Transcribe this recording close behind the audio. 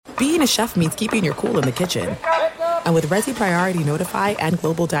being a chef means keeping your cool in the kitchen. And with Resi Priority Notify and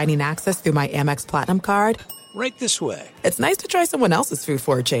Global Dining Access through my Amex Platinum card, right this way. It's nice to try someone else's food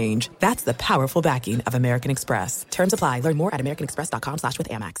for a change. That's the powerful backing of American Express. Terms apply. Learn more at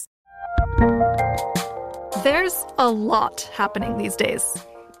americanexpress.com/withAmex. There's a lot happening these days.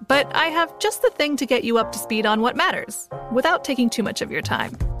 But I have just the thing to get you up to speed on what matters, without taking too much of your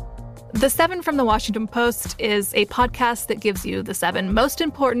time. The 7 from the Washington Post is a podcast that gives you the 7 most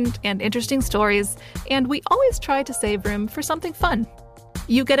important and interesting stories, and we always try to save room for something fun.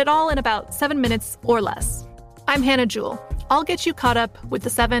 You get it all in about 7 minutes or less. I'm Hannah Jewell. I'll get you caught up with the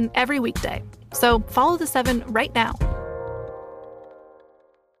 7 every weekday. So follow the 7 right now.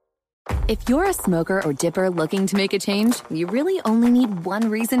 If you're a smoker or dipper looking to make a change, you really only need one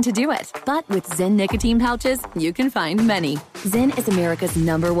reason to do it. But with Zyn nicotine pouches, you can find many. Zyn is America's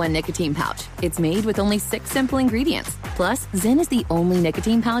 #1 nicotine pouch. It's made with only 6 simple ingredients. Plus, Zyn is the only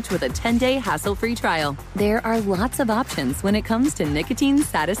nicotine pouch with a 10-day hassle-free trial. There are lots of options when it comes to nicotine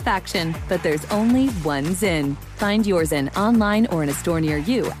satisfaction, but there's only one Zyn. Find your Zyn online or in a store near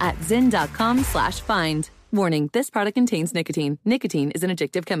you at zyn.com/find. Warning, this product contains nicotine. Nicotine is an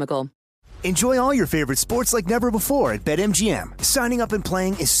addictive chemical. Enjoy all your favorite sports like never before at BetMGM. Signing up and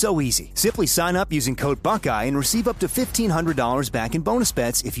playing is so easy. Simply sign up using code Buckeye and receive up to $1,500 back in bonus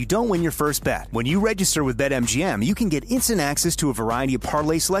bets if you don't win your first bet. When you register with BetMGM, you can get instant access to a variety of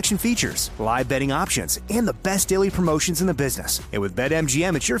parlay selection features, live betting options, and the best daily promotions in the business. And with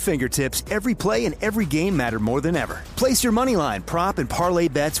BetMGM at your fingertips, every play and every game matter more than ever. Place your moneyline, prop, and parlay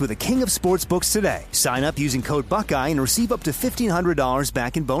bets with the king of sportsbooks today. Sign up using code Buckeye and receive up to $1,500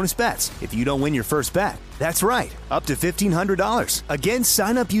 back in bonus bets if you don't win your first bet. That's right, up to $1,500. Again,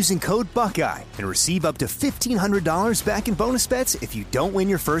 sign up using code Buckeye and receive up to $1,500 back in bonus bets if you don't win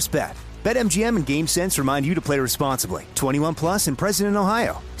your first bet. BetMGM and GameSense remind you to play responsibly. 21 plus and present in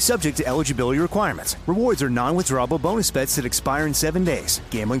Ohio. Subject to eligibility requirements. Rewards are non-withdrawable bonus bets that expire in 7 days.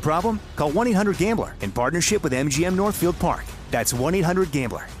 Gambling problem? Call 1-800-GAMBLER in partnership with MGM Northfield Park. That's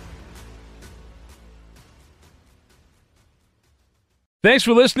 1-800-GAMBLER. Thanks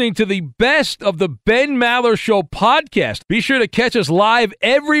for listening to the Best of the Ben Maller Show podcast. Be sure to catch us live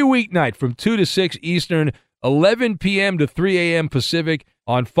every weeknight from 2 to 6 Eastern, 11 p.m. to 3 a.m. Pacific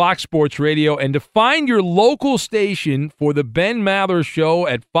on Fox Sports Radio. And to find your local station for the Ben Maller Show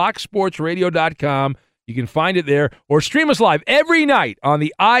at foxsportsradio.com, you can find it there, or stream us live every night on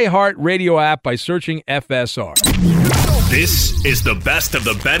the iHeartRadio app by searching FSR. This is the Best of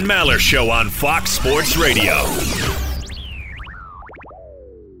the Ben Maller Show on Fox Sports Radio.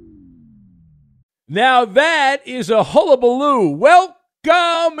 Now that is a hullabaloo.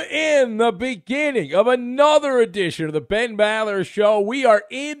 Welcome in the beginning of another edition of the Ben Maller Show. We are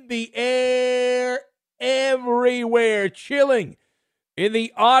in the air everywhere, chilling in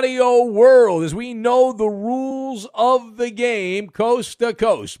the audio world as we know the rules of the game, coast to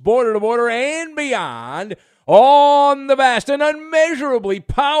coast, border to border, and beyond, on the vast and unmeasurably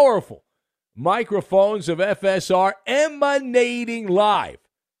powerful microphones of FSR, emanating live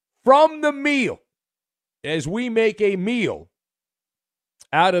from the meal. As we make a meal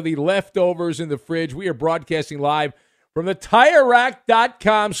out of the leftovers in the fridge, we are broadcasting live from the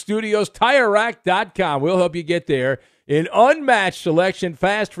TireRack.com studios. TireRack.com will help you get there in unmatched selection,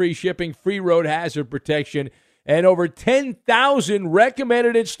 fast free shipping, free road hazard protection, and over 10,000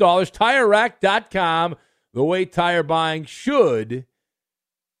 recommended installers. TireRack.com, the way tire buying should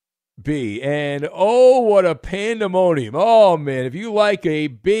be. And oh, what a pandemonium. Oh, man, if you like a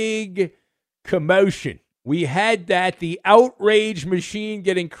big commotion, we had that, the outrage machine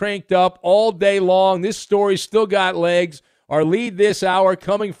getting cranked up all day long. This story still got legs. Our lead this hour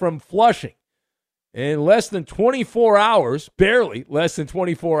coming from Flushing. In less than 24 hours, barely less than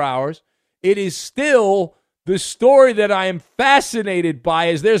 24 hours, it is still the story that I am fascinated by,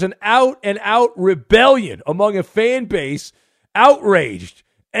 as there's an out-and-out rebellion among a fan base, outraged,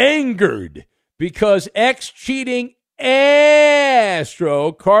 angered, because ex-cheating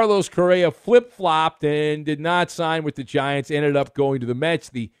Astro Carlos Correa flip-flopped and did not sign with the Giants, ended up going to the Mets.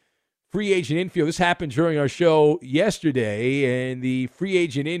 The free agent infield, this happened during our show yesterday, and the free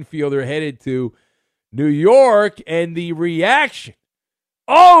agent infielder headed to New York, and the reaction,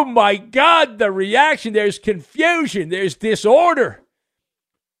 oh my God, the reaction, there's confusion, there's disorder,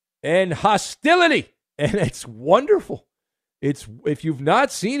 and hostility, and it's wonderful. It's, if you've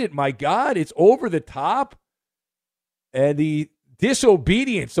not seen it, my God, it's over the top. And the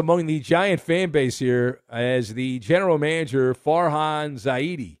disobedience among the Giant fan base here, as the general manager, Farhan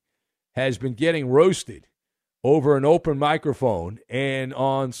Zaidi, has been getting roasted over an open microphone and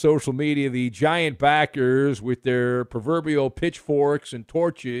on social media, the Giant backers with their proverbial pitchforks and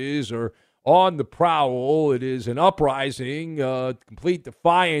torches are on the prowl. It is an uprising, complete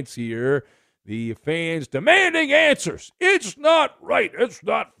defiance here. The fans demanding answers. It's not right. It's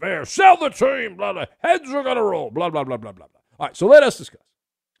not fair. Sell the team. Blah, blah. Heads are going to roll. Blah, blah, blah, blah, blah, blah. All right, so let us discuss.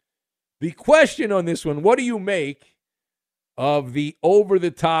 The question on this one, what do you make of the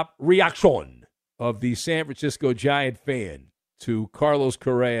over-the-top reaction of the San Francisco Giant fan to Carlos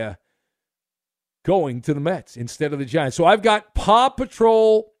Correa going to the Mets instead of the Giants? So I've got Paw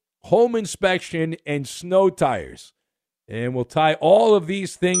Patrol, home inspection, and snow tires. And we'll tie all of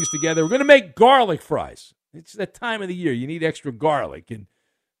these things together. We're going to make garlic fries. It's that time of the year. You need extra garlic. And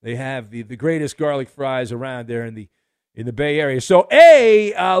they have the greatest garlic fries around there in the Bay Area. So,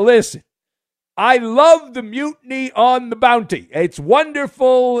 listen. I love the mutiny on the Bounty. It's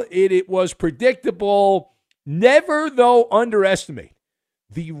wonderful. It was predictable. Never, though, underestimate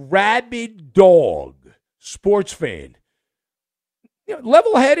the rabid dog sports fan.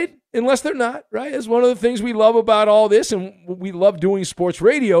 Level-headed, unless they're not, right? It's one of the things we love about all this, and we love doing sports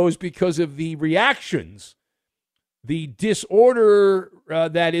radio is because of the reactions, the disorder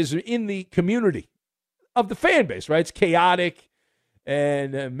that is in the community of the fan base, right? It's chaotic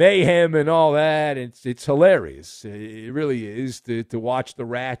and mayhem and all that. It's hilarious. It really is to watch the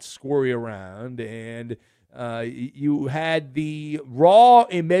rats scurry around. And you had the raw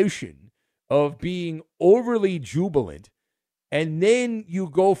emotion of being overly jubilant. And then you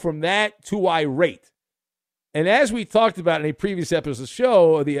go from that to irate. And as we talked about in a previous episode of the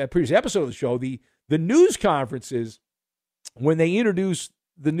show, the news conferences, when they introduce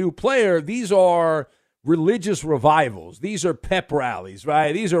the new player, these are religious revivals. These are pep rallies,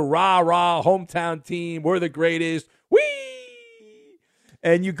 right? These are rah-rah, hometown team, we're the greatest, whee!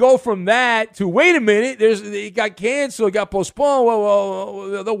 And you go from that to, wait a minute, it got canceled, it got postponed,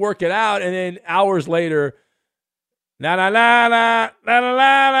 well, they'll work it out. And then hours later, hey,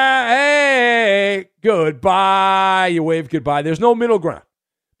 goodbye. You wave goodbye. There's no middle ground.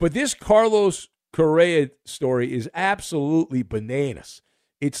 But this Carlos Correa story is absolutely bananas.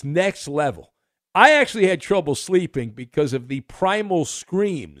 It's next level. I actually had trouble sleeping because of the primal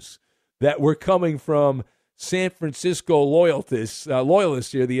screams that were coming from San Francisco loyalists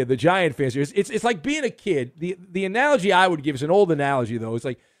here, the Giant fans here. It's like being a kid. The analogy I would give is an old analogy, though.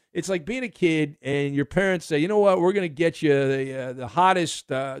 It's like being a kid and your parents say, you know what, we're going to get you the hottest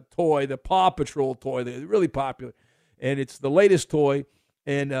toy, the Paw Patrol toy. They're really popular. And it's the latest toy.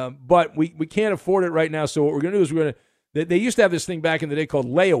 And but we can't afford it right now. So what we're going to do is they used to have this thing back in the day called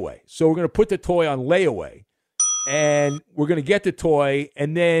layaway. So we're going to put the toy on layaway. And we're going to get the toy.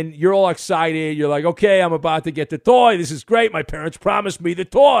 And then you're all excited. You're like, okay, I'm about to get the toy. This is great. My parents promised me the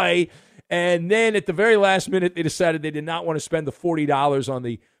toy. And then at the very last minute, they decided they did not want to spend the $40 on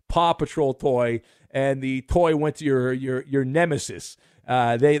the Paw Patrol toy, and the toy went to your nemesis.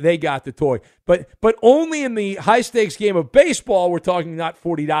 They got the toy, but only in the high stakes game of baseball. We're talking not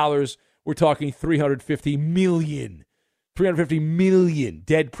 $40. We're talking 350 million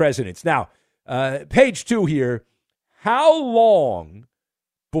dead presidents. Now, page 2 here. How long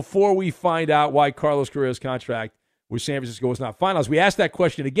before we find out why Carlos Correa's contract with San Francisco was not finalized? We asked that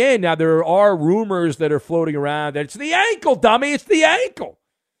question again. Now there are rumors that are floating around that it's the ankle, dummy. It's the ankle.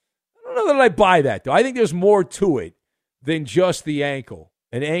 I don't know that I buy that, though. I think there's more to it than just the ankle,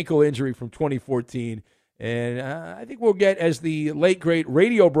 an ankle injury from 2014. And I think we'll get, as the late, great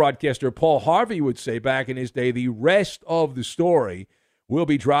radio broadcaster Paul Harvey would say back in his day, the rest of the story will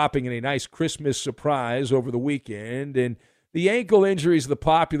be dropping in a nice Christmas surprise over the weekend. And the ankle injury is the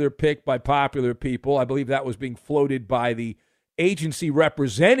popular pick by popular people. I believe that was being floated by the agency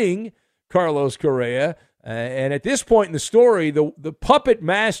representing Carlos Correa. And at this point in the story, the puppet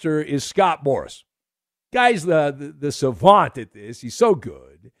master is Scott Boras. Guy's the savant at this. He's so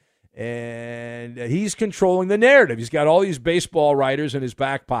good. And he's controlling the narrative. He's got all these baseball writers in his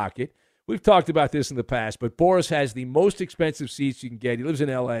back pocket. We've talked about this in the past, but Boras has the most expensive seats you can get. He lives in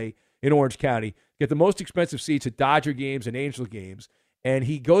L.A., in Orange County. Get the most expensive seats at Dodger games and Angel games. And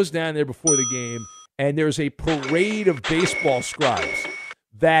he goes down there before the game, and there's a parade of baseball scribes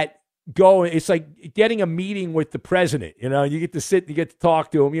that go. It's like getting a meeting with the president. You get to sit, you get to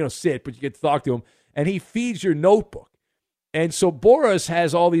talk to him. You don't sit, but you get to talk to him. And he feeds your notebook. And so Boras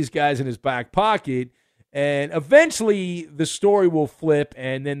has all these guys in his back pocket, and eventually the story will flip,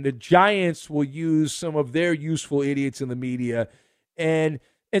 and then the Giants will use some of their useful idiots in the media, and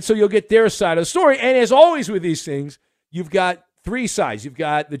so you'll get their side of the story. And as always with these things, you've got three sides. You've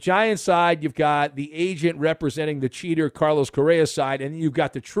got the Giants side, you've got the agent representing the cheater, Carlos Correa side, and then you've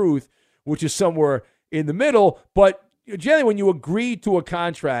got the truth, which is somewhere in the middle. But generally, when you agree to a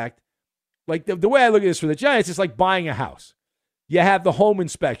contract, like the way I look at this for the Giants, it's like buying a house. You have the home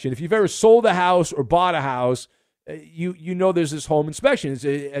inspection. If you've ever sold a house or bought a house, you know there's this home inspection. It's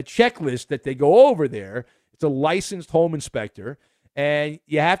a checklist that they go over there. It's a licensed home inspector, and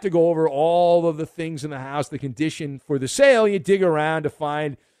you have to go over all of the things in the house, the condition for the sale. You dig around to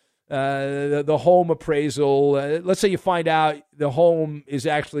find the home appraisal. Let's say you find out the home is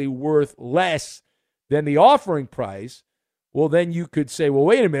actually worth less than the offering price. Well, then you could say, well,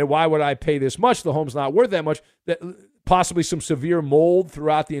 wait a minute, why would I pay this much? The home's not worth that much. Possibly some severe mold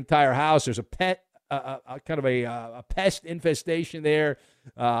throughout the entire house. There's a pest infestation there.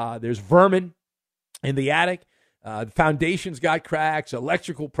 There's vermin in the attic. The foundation's got cracks,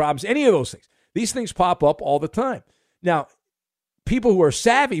 electrical problems, any of those things. These things pop up all the time. Now, people who are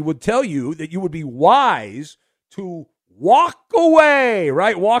savvy would tell you that you would be wise to walk away,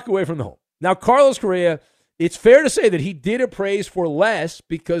 right? Walk away from the home. Now, Carlos Correa, it's fair to say that he did appraise for less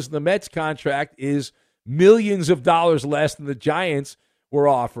because the Mets contract is millions of dollars less than the Giants were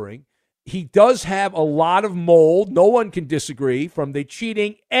offering. He does have a lot of mold. No one can disagree from the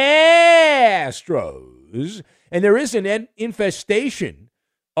cheating Astros. And there is an infestation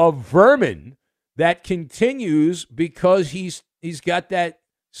of vermin that continues because he's got that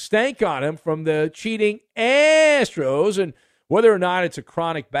stank on him from the cheating Astros. And whether or not it's a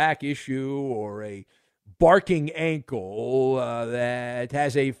chronic back issue or a barking ankle that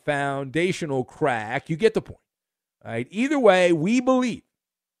has a foundational crack, you get the point. All right? Either way, we believe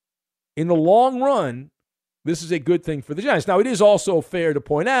in the long run, this is a good thing for the Giants. Now, it is also fair to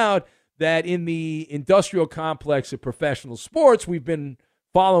point out that in the industrial complex of professional sports, we've been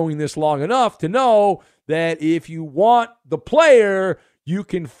following this long enough to know that if you want the player, you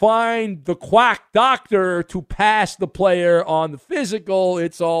can find the quack doctor to pass the player on the physical.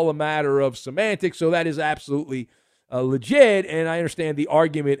 It's all a matter of semantics, so that is absolutely legit, and I understand the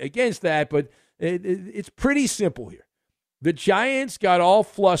argument against that, but it's pretty simple here. The Giants got all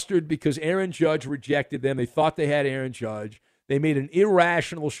flustered because Aaron Judge rejected them. They thought they had Aaron Judge. They made an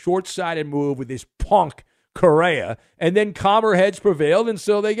irrational, short-sighted move with this punk Correa, and then calmer heads prevailed, and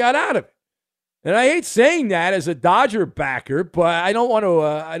so they got out of it. And I hate saying that as a Dodger backer, but I don't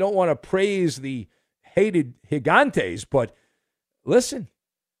want to praise the hated Gigantes. But listen,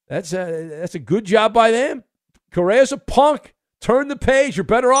 that's a good job by them. Correa's a punk. Turn the page. You're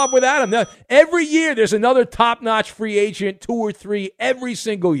better off without him. Now, every year there's another top-notch free agent, 2 or 3 every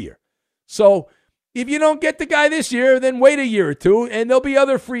single year. So if you don't get the guy this year, then wait a year or two, and there'll be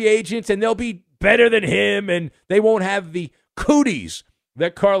other free agents, and they'll be better than him, and they won't have the cooties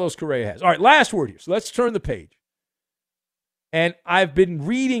that Carlos Correa has. All right, last word here. So let's turn the page. And I've been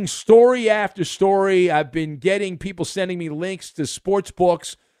reading story after story. I've been getting people sending me links to sports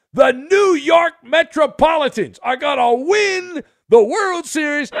books. The New York Metropolitans are going to win the World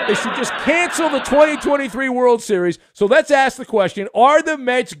Series. They should just cancel the 2023 World Series. So let's ask the question, are the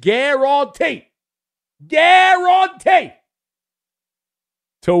Mets guaranteed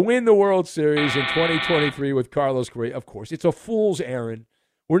to win the World Series in 2023 with Carlos Correa? Of course, it's a fool's errand.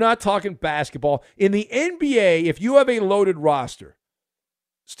 We're not talking basketball. In the NBA, if you have a loaded roster,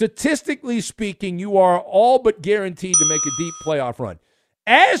 statistically speaking, you are all but guaranteed to make a deep playoff run.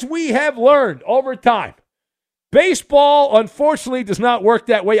 As we have learned over time, baseball, unfortunately, does not work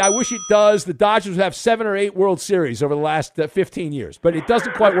that way. I wish it does. The Dodgers have 7 or 8 World Series over the last 15 years, but it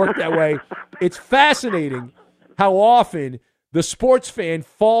doesn't quite work that way. It's fascinating how often the sports fan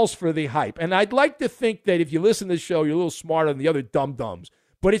falls for the hype. And I'd like to think that if you listen to the show, you're a little smarter than the other dum-dums.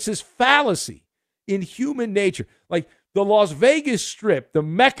 But it's this fallacy in human nature. Like the Las Vegas Strip, the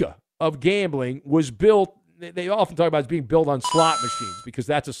mecca of gambling, was built. They often talk about it being built on slot machines because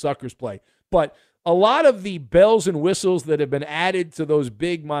that's a sucker's play. But a lot of the bells and whistles that have been added to those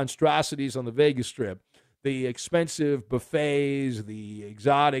big monstrosities on the Vegas Strip, the expensive buffets, the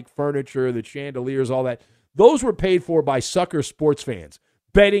exotic furniture, the chandeliers, all that, those were paid for by sucker sports fans,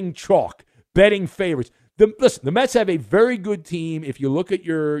 betting chalk, betting favorites. Listen, the Mets have a very good team. If you look at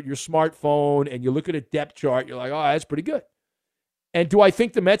your smartphone and you look at a depth chart, you're like, oh, that's pretty good. And do I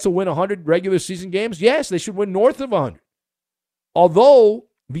think the Mets will win 100 regular season games? Yes, they should win north of 100. Although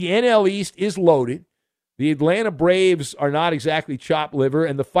the NL East is loaded, the Atlanta Braves are not exactly chopped liver,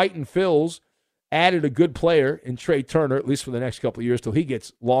 and the Fightin' Phils added a good player in Trey Turner, at least for the next couple of years till he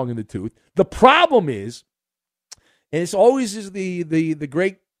gets long in the tooth. The problem is, and it's always is the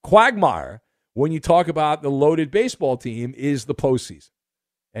great quagmire when you talk about the loaded baseball team, is the postseason.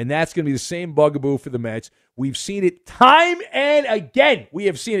 And that's going to be the same bugaboo for the Mets. We've seen it time and again. We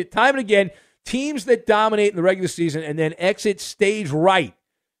have seen it time and again. Teams that dominate in the regular season and then exit stage right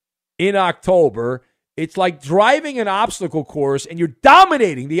in October It's like driving an obstacle course and you're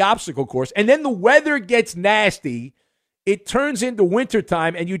dominating the obstacle course, and then the weather gets nasty. It turns into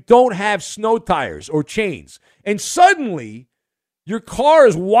wintertime and you don't have snow tires or chains. And suddenly your car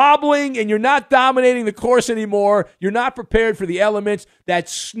is wobbling and you're not dominating the course anymore. You're not prepared for the elements. That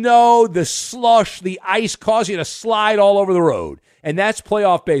snow, the slush, the ice cause you to slide all over the road. And that's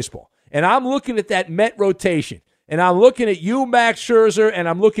playoff baseball. And I'm looking at that Met rotation. And I'm looking at you, Max Scherzer, and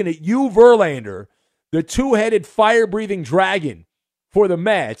I'm looking at you, Verlander, the two-headed fire-breathing dragon for the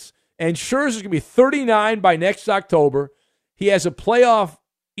Mets. And Scherzer's going to be 39 by next October. He has a playoff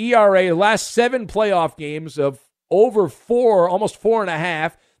ERA, the last 7 playoff games of over 4, almost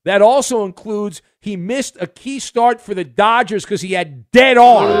 4.5. That also includes he missed a key start for the Dodgers because he had dead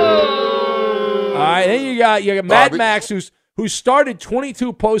arm. All right, then you got Mad Max, who started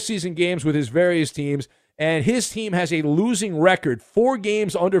 22 postseason games with his various teams, and his team has a losing record, 4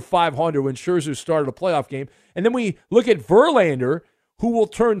 games under 500 when Scherzer started a playoff game. And then we look at Verlander, who will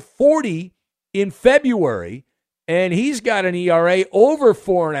turn 40 in February, and he's got an ERA over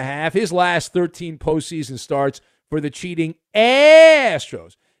 4.5, his last 13 postseason starts for the cheating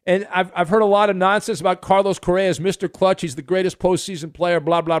Astros. And I've heard a lot of nonsense about Carlos Correa as Mr. Clutch. He's the greatest postseason player,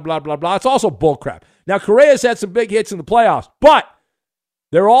 blah, blah, blah, blah, blah. It's also bullcrap. Now, Correa's had some big hits in the playoffs, but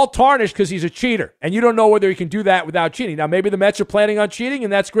they're all tarnished because he's a cheater, and you don't know whether he can do that without cheating. Now, maybe the Mets are planning on cheating,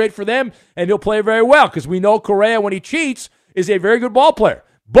 and that's great for them, and he'll play very well because we know Correa, when he cheats, is a very good ball player.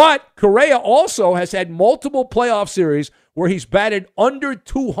 But Correa also has had multiple playoff series where he's batted under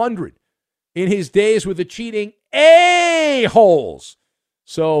 200 in his days with the cheating a-holes.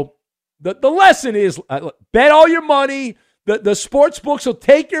 So the lesson is bet all your money. The sports books will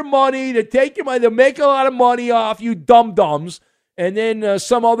take your money. They'll make a lot of money off you dum-dums. And then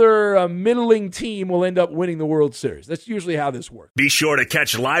some other middling team will end up winning the World Series. That's usually how this works. Be sure to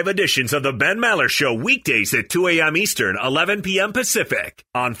catch live editions of the Ben Maller Show weekdays at 2 a.m. Eastern, 11 p.m. Pacific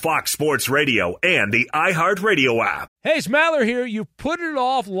on Fox Sports Radio and the iHeartRadio app. Hey, it's Maller here. You put it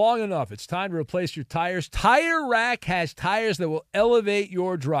off long enough. It's time to replace your tires. Tire Rack has tires that will elevate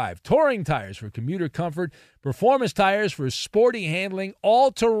your drive. Touring tires for commuter comfort, performance tires for sporty handling,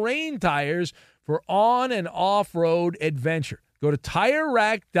 all-terrain tires for on- and off-road adventure. Go to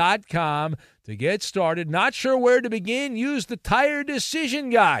TireRack.com to get started. Not sure where to begin? Use the Tire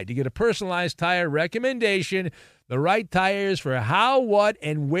Decision Guide to get a personalized tire recommendation, the right tires for how, what,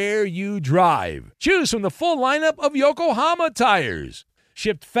 and where you drive. Choose from the full lineup of Yokohama tires.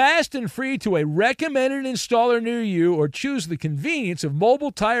 Shipped fast and free to a recommended installer near you, or choose the convenience of mobile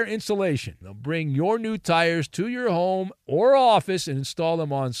tire installation. They'll bring your new tires to your home or office and install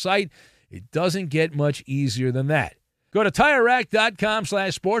them on site. It doesn't get much easier than that. Go to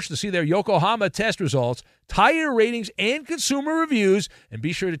TireRack.com/sports to see their Yokohama test results, tire ratings, and consumer reviews, and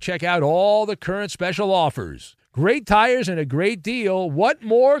be sure to check out all the current special offers. Great tires and a great deal. What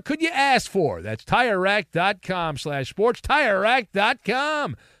more could you ask for? That's TireRack.com/sports.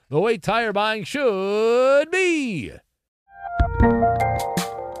 TireRack.com, the way tire buying should be.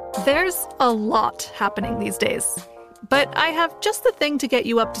 There's a lot happening these days, but I have just the thing to get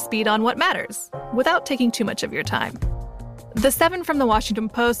you up to speed on what matters without taking too much of your time. The 7 from the Washington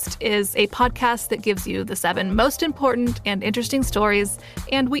Post is a podcast that gives you the 7 most important and interesting stories,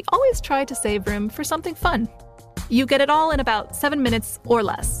 and we always try to save room for something fun. You get it all in about 7 minutes or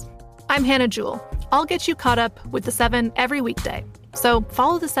less. I'm Hannah Jewell. I'll get you caught up with the 7 every weekday. So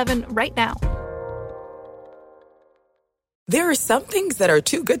follow the 7 right now. There are some things that are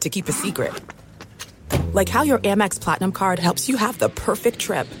too good to keep a secret. Like how your Amex Platinum card helps you have the perfect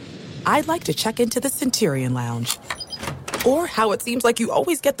trip. I'd like to check into the Centurion Lounge. Or how it seems like you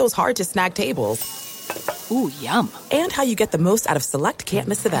always get those hard-to-snag tables. Ooh, yum. And how you get the most out of select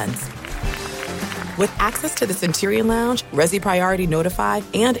can't-miss events. With access to the Centurion Lounge, Resi Priority Notify,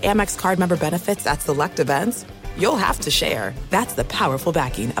 and Amex card member benefits at select events, you'll have to share. That's the powerful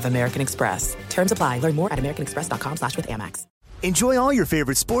backing of American Express. Terms apply. Learn more at americanexpress.com/withAmex. Enjoy all your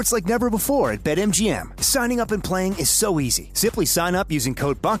favorite sports like never before at BetMGM. Signing up and playing is so easy. Simply sign up using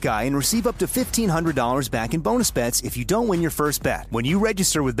code Buckeye and receive up to $1,500 back in bonus bets if you don't win your first bet. When you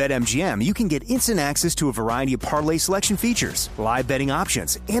register with BetMGM, you can get instant access to a variety of parlay selection features, live betting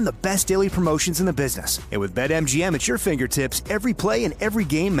options, and the best daily promotions in the business. And with BetMGM at your fingertips, every play and every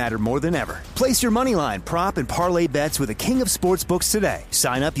game matter more than ever. Place your moneyline, prop, and parlay bets with the king of sportsbooks today.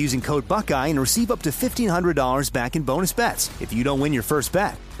 Sign up using code Buckeye and receive up to $1,500 back in bonus bets if you don't win your first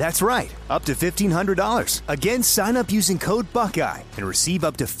bet. That's right, up to $1,500. Again, sign up using code Buckeye and receive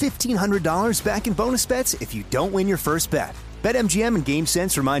up to $1,500 back in bonus bets if you don't win your first bet. BetMGM and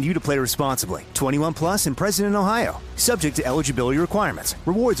GameSense remind you to play responsibly. 21 plus and present in Ohio. Subject to eligibility requirements.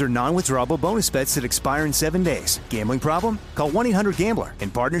 Rewards are non-withdrawable bonus bets that expire in 7 days. Gambling problem? Call 1-800-GAMBLER in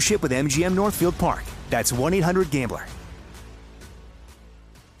partnership with MGM Northfield Park. That's 1-800-GAMBLER.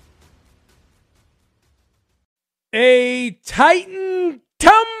 A Titan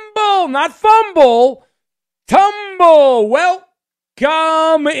tumble, not fumble, tumble.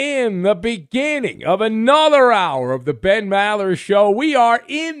 Welcome in the beginning of another hour of the Ben Maller Show. We are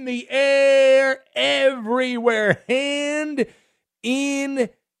in the air everywhere, hand in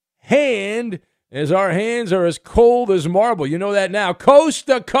hand, as our hands are as cold as marble. You know that now. Coast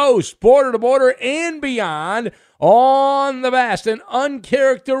to coast, border to border, and beyond on the vast and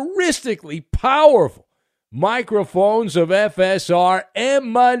uncharacteristically powerful microphones of FSR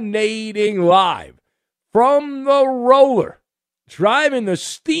emanating live from the roller, driving the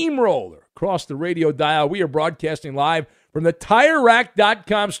steamroller across the radio dial. We are broadcasting live from the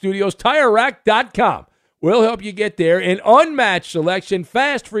TireRack.com studios. TireRack.com will help you get there. An unmatched selection,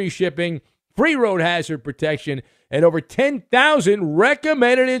 fast free shipping, free road hazard protection, and over 10,000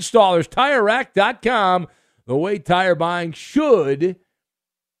 recommended installers. TireRack.com, the way tire buying should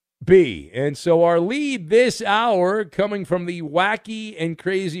be. And so our lead this hour coming from the wacky and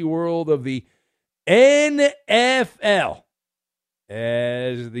crazy world of the NFL.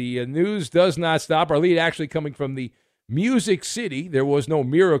 As the news does not stop, our lead actually coming from the Music City. There was no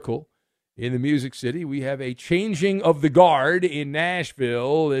miracle in the Music City. We have a changing of the guard in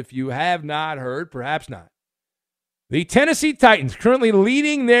Nashville. If you have not heard, perhaps not. The Tennessee Titans currently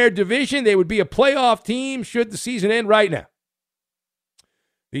leading their division. They would be a playoff team should the season end right now.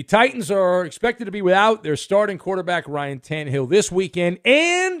 The Titans are expected to be without their starting quarterback, Ryan Tannehill, this weekend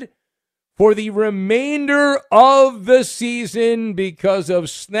and for the remainder of the season because of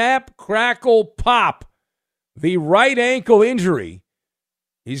snap, crackle, pop, the right ankle injury.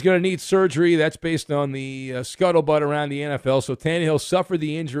 He's going to need surgery. That's based on the scuttlebutt around the NFL. So Tannehill suffered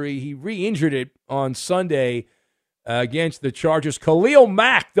the injury. He re-injured it on Sunday against the Chargers. Khalil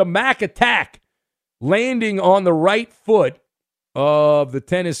Mack, the Mack attack, landing on the right foot of the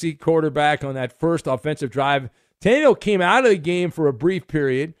Tennessee quarterback on that first offensive drive. Tannehill came out of the game for a brief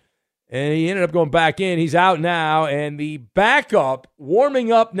period, and he ended up going back in. He's out now, and the backup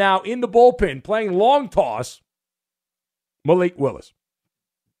warming up now in the bullpen, playing long toss, Malik Willis.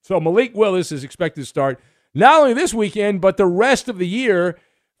 So Malik Willis is expected to start not only this weekend, but the rest of the year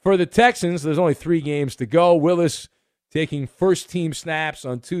for the Texans. There's only 3 games to go. Willis taking first-team snaps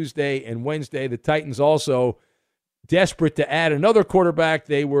on Tuesday and Wednesday. The Titans also desperate to add another quarterback.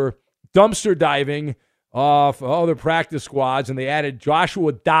 They were dumpster diving off other practice squads, and they added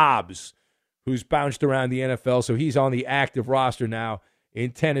Joshua Dobbs, who's bounced around the NFL, so he's on the active roster now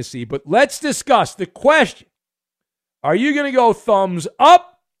in Tennessee. But let's discuss the question. Are you going to go thumbs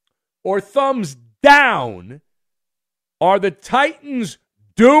up or thumbs down? Are the Titans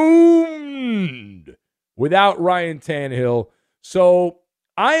doomed without Ryan Tannehill? So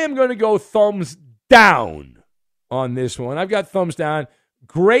I am going to go thumbs down on this one. I've got thumbs down.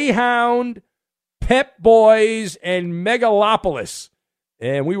 Greyhound, Pep Boys, and Megalopolis.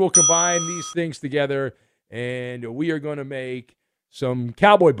 And we will combine these things together, and we are going to make some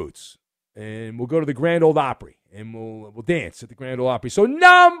cowboy boots. And we'll go to the Grand Ole Opry, and we'll dance at the Grand Ole Opry. So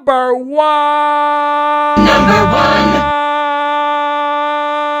number one.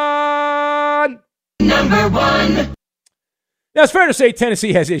 Now, it's fair to say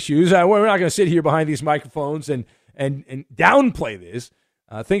Tennessee has issues. We're not going to sit here behind these microphones and downplay this.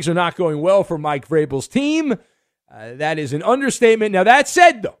 Things are not going well for Mike Vrabel's team. That is an understatement. Now, that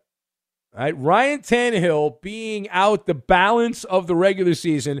said, though, right, Ryan Tannehill being out the balance of the regular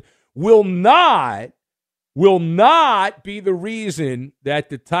season will not be the reason that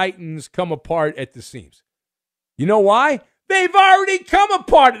the Titans come apart at the seams. You know why? They've already come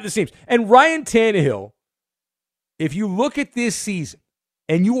apart at the seams. And Ryan Tannehill, if you look at this season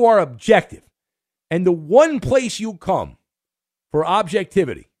and you are objective, and the one place you come for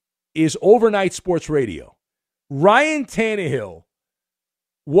objectivity is overnight sports radio, Ryan Tannehill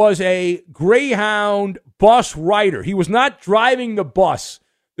was a Greyhound bus rider. He was not driving the bus.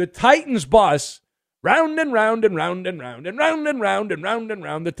 The Titans bus, round and round and round and round and round and round and round and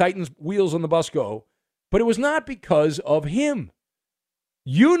round, the Titans wheels on the bus go. But it was not because of him.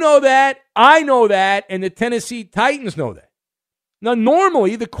 You know that, I know that, and the Tennessee Titans know that. Now,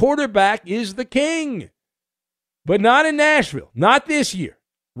 normally, the quarterback is the king, but not in Nashville, not this year.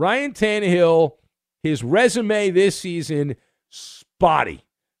 Ryan Tannehill, his resume this season, spotty.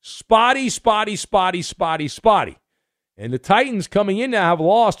 Spotty. And the Titans coming in now have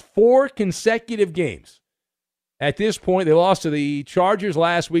lost 4 consecutive games. At this point, they lost to the Chargers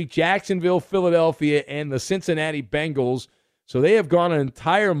last week, Jacksonville, Philadelphia, and the Cincinnati Bengals. So they have gone an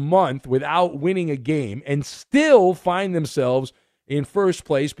entire month without winning a game and still find themselves in first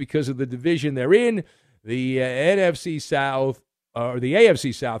place because of the division they're in. The NFC South, or the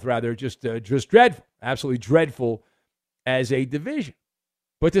AFC South, rather, just dreadful, absolutely dreadful as a division.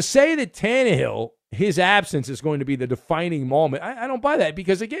 But to say that Tannehill, his absence is going to be the defining moment, I don't buy that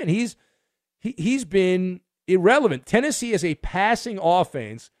because, again, he's been irrelevant. Tennessee as a passing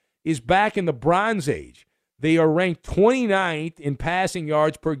offense is back in the Bronze Age. They are ranked 29th in passing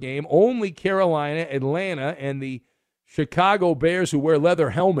yards per game. Only Carolina, Atlanta, and the Chicago Bears, who wear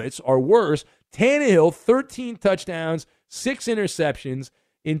leather helmets, are worse. Tannehill, 13 touchdowns, 6 interceptions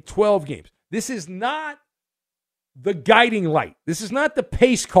in 12 games. This is not the guiding light. This is not the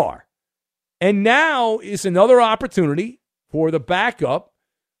pace car. And now is another opportunity for the backup,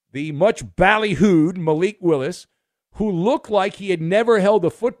 the much ballyhooed Malik Willis, who looked like he had never held a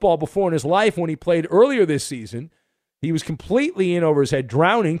football before in his life when he played earlier this season. He was completely in over his head,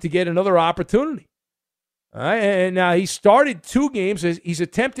 drowning, to get another opportunity. All right, and now he started 2 games. He's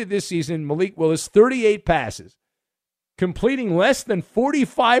attempted this season, Malik Willis, 38 passes, completing less than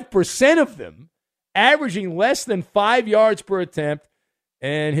 45% of them, averaging less than 5 yards per attempt,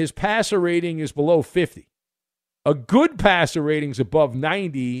 and his passer rating is below 50. A good passer rating is above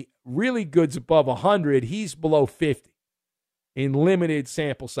 90, really good's above 100. He's below 50 in limited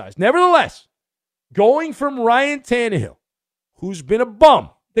sample size. Nevertheless, going from Ryan Tannehill, who's been a bum,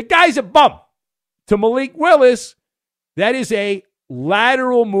 the guy's a bum, to Malik Willis, that is a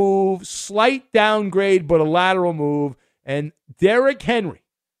lateral move, slight downgrade, but a lateral move. And Derrick Henry,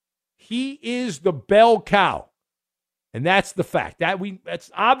 he is the bell cow. And that's the fact.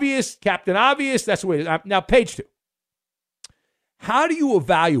 That's obvious, Captain Obvious. That's the way it is. Now, page 2. How do you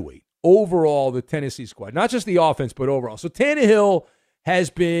evaluate overall the Tennessee squad? Not just the offense, but overall. So Tannehill has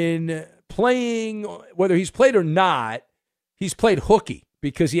been playing, whether he's played or not, he's played hooky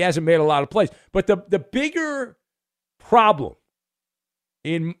because he hasn't made a lot of plays. But the bigger problem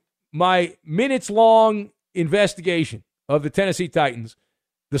in my minutes-long investigation of the Tennessee Titans,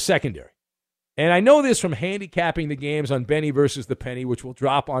 the secondary. And I know this from handicapping the games on Benny versus the Penny, which will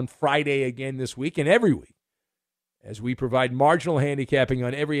drop on Friday again this week and every week. As we provide marginal handicapping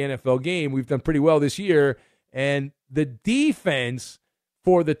on every NFL game, we've done pretty well this year. And the defense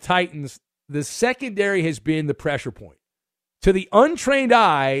for the Titans, the secondary has been the pressure point. To the untrained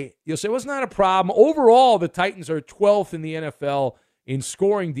eye, you'll say, well, it's not a problem. Overall, the Titans are 12th in the NFL in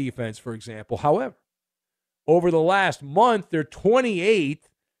scoring defense, for example. However, over the last month, they're 28th.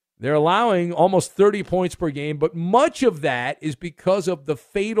 They're allowing almost 30 points per game, but much of that is because of the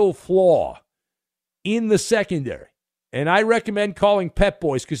fatal flaw in the secondary. And I recommend calling Pep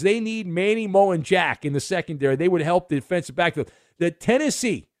Boys because they need Manny, Mo, and Jack in the secondary. They would help the defensive backfield. The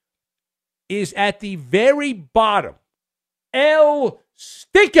Tennessee is at the very bottom. El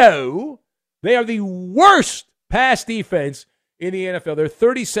Sticko. They are the worst pass defense in the NFL. They're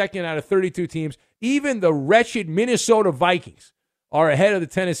 32nd out of 32 teams. Even the wretched Minnesota Vikings are ahead of the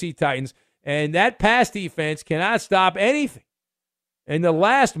Tennessee Titans, and that pass defense cannot stop anything. In the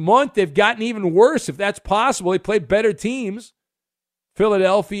last month, they've gotten even worse, if that's possible. They played better teams,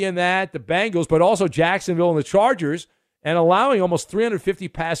 Philadelphia and the Bengals, but also Jacksonville and the Chargers, and allowing almost 350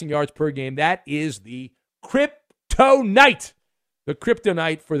 passing yards per game. That is the kryptonite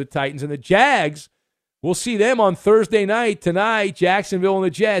for the Titans. And the Jags, we'll see them on Thursday night, tonight, Jacksonville and the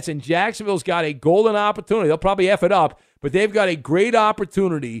Jets, and Jacksonville's got a golden opportunity. They'll probably F it up, but they've got a great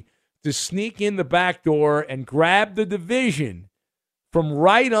opportunity to sneak in the back door and grab the division from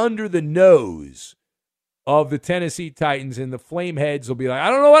right under the nose of the Tennessee Titans, and the Flameheads will be like, I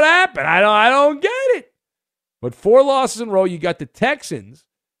don't know what happened. I don't get it. But 4 losses in a row. You got the Texans,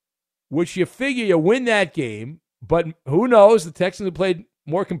 which you figure you win that game, but who knows? The Texans have played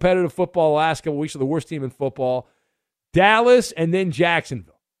more competitive football the last couple weeks. Are the worst team in football. Dallas and then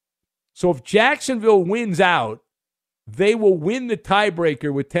Jacksonville. So if Jacksonville wins out, they will win the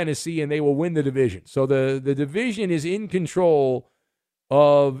tiebreaker with Tennessee, and they will win the division. So the division is in control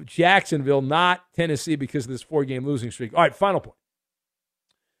of Jacksonville, not Tennessee, because of this 4-game losing streak. All right, final point.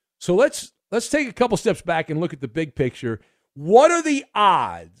 So let's take a couple steps back and look at the big picture. What are the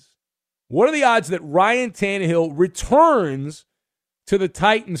odds? What are the odds that Ryan Tannehill returns to the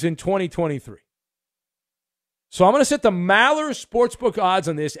Titans in 2023? So I'm going to set the Maller Sportsbook odds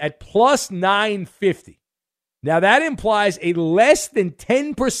on this at plus 950. Now, that implies a less than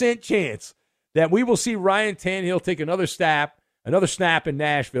 10% chance that we will see Ryan Tannehill take another snap in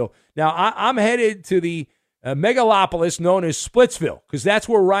Nashville. Now, I'm headed to the megalopolis known as Splitsville, because that's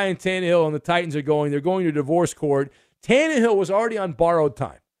where Ryan Tannehill and the Titans are going. They're going to divorce court. Tannehill was already on borrowed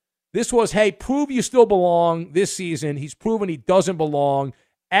time. This was, hey, prove you still belong this season. He's proven he doesn't belong.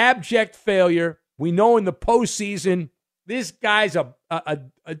 Abject failure. We know in the postseason, this guy's an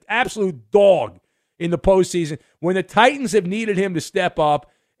absolute dog in the postseason. When the Titans have needed him to step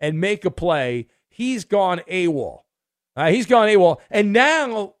up and make a play, he's gone AWOL. He's gone AWOL. And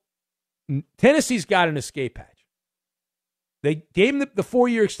now Tennessee's got an escape hatch. They gave him the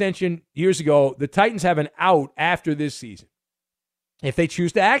 4-year extension years ago. The Titans have an out after this season if they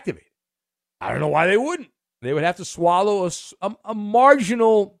choose to activate it. I don't know why they wouldn't. They would have to swallow a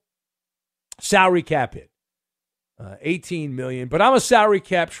marginal salary cap hit, $18 million. But I'm a salary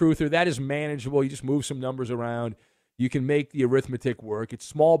cap truther. That is manageable. You just move some numbers around. You can make the arithmetic work. It's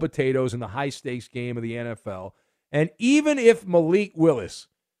small potatoes in the high-stakes game of the NFL. And even if Malik Willis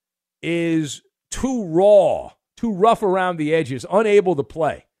is too raw, too rough around the edges, unable to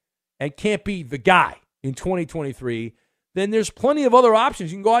play, and can't be the guy in 2023, then there's plenty of other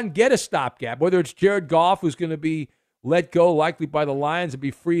options. You can go out and get a stopgap, whether it's Jared Goff, who's going to be let go likely by the Lions and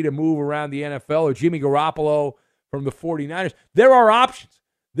be free to move around the NFL, or Jimmy Garoppolo from the 49ers. There are options.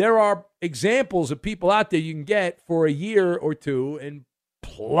 There are examples of people out there you can get for a year or two and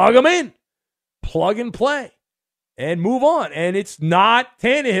plug them in, plug and play, and move on. And it's not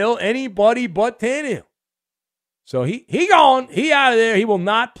Tannehill, anybody but Tannehill. So he gone. He out of there. He will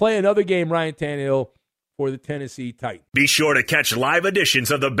not play another game, Ryan Tannehill, for the Tennessee Titans. Be sure to catch live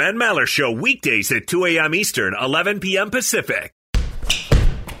editions of the Ben Maller Show weekdays at 2 a.m. Eastern, 11 p.m. Pacific.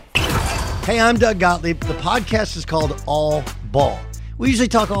 Hey, I'm Doug Gottlieb. The podcast is called All Ball. We usually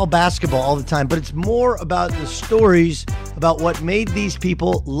talk all basketball all the time, but it's more about the stories about what made these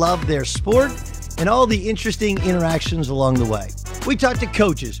people love their sport and all the interesting interactions along the way. We talk to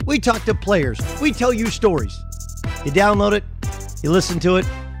coaches. We talk to players. We tell you stories. You download it. You listen to it.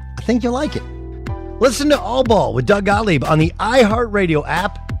 I think you'll like it. Listen to All Ball with Doug Gottlieb on the iHeartRadio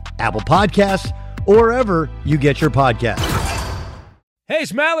app, Apple Podcasts, or wherever you get your podcasts. Hey,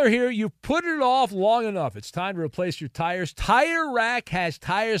 it's Maller here. You've put it off long enough. It's time to replace your tires. Tire Rack has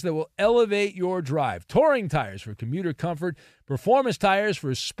tires that will elevate your drive. Touring tires for commuter comfort, performance tires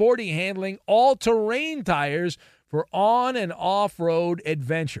for sporty handling, all-terrain tires for on- and off-road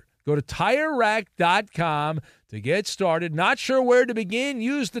adventure. Go to TireRack.com to get started. Not sure where to begin?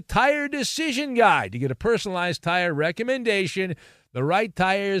 Use the Tire Decision Guide to get a personalized tire recommendation. The right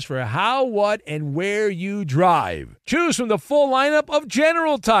tires for how, what, and where you drive. Choose from the full lineup of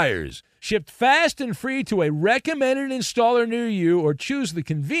General Tires. Shipped fast and free to a recommended installer near you, or choose the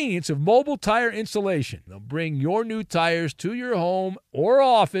convenience of mobile tire installation. They'll bring your new tires to your home or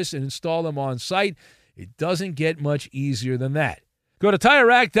office and install them on site. It doesn't get much easier than that. Go to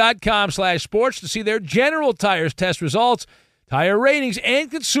TireRack.com/sports to see their General Tires test results, tire ratings,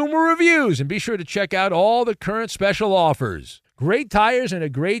 and consumer reviews. And be sure to check out all the current special offers. Great tires and a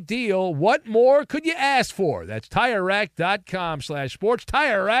great deal. What more could you ask for? That's TireRack.com/sports.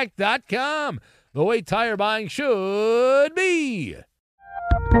 TireRack.com, the way tire buying should be.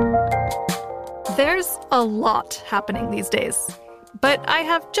 There's a lot happening these days, but I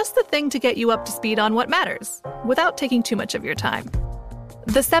have just the thing to get you up to speed on what matters without taking too much of your time.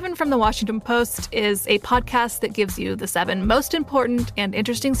 The 7 from the Washington Post is a podcast that gives you the 7 most important and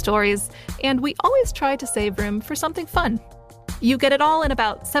interesting stories, and we always try to save room for something fun. You get it all in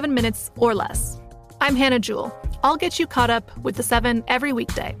about 7 minutes or less. I'm Hannah Jewell. I'll get you caught up with the 7 every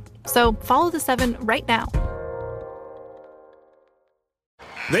weekday. So follow the 7 right now.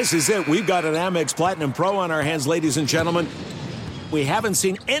 This is it. We've got an Amex Platinum Pro on our hands, ladies and gentlemen. We haven't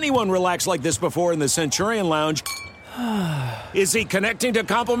seen anyone relax like this before in the Centurion Lounge. Is he connecting to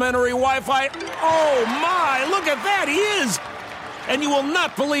complimentary Wi-Fi? Oh, my! Look at that! He is! And you will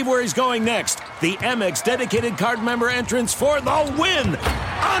not believe where he's going next. The Amex dedicated card member entrance for the win.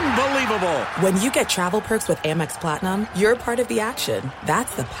 Unbelievable. When you get travel perks with Amex Platinum, you're part of the action.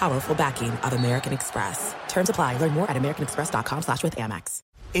 That's the powerful backing of American Express. Terms apply. Learn more at americanexpress.com/withAmex.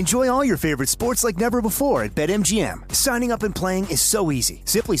 Enjoy all your favorite sports like never before at BetMGM. Signing up and playing is so easy.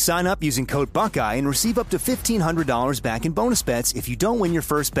 Simply sign up using code Buckeye and receive up to $1,500 back in bonus bets if you don't win your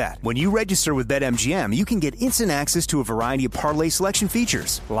first bet. When you register with BetMGM, you can get instant access to a variety of parlay selection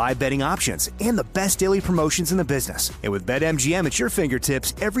features, live betting options, and the best daily promotions in the business. And with BetMGM at your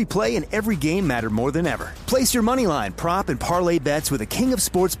fingertips, every play and every game matter more than ever. Place your moneyline, prop, and parlay bets with the king of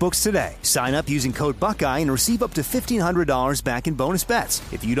sportsbooks today. Sign up using code Buckeye and receive up to $1,500 back in bonus bets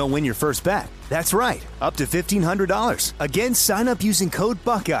if you don't win your first bet. That's right, up to $1,500. Again, sign up using code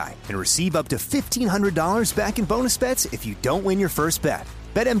Buckeye and receive up to $1,500 back in bonus bets if you don't win your first bet.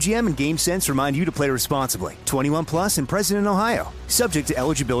 BetMGM and GameSense remind you to play responsibly. 21 plus and present in Ohio. Subject to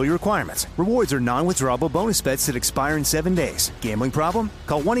eligibility requirements. Rewards are non-withdrawable bonus bets that expire in 7 days. Gambling problem?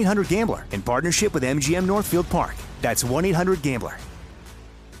 Call 1-800-GAMBLER in partnership with MGM Northfield Park. That's 1-800-GAMBLER.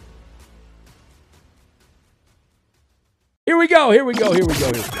 Here we go.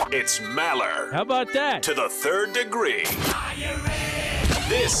 It's Maller. How about that? To the third degree.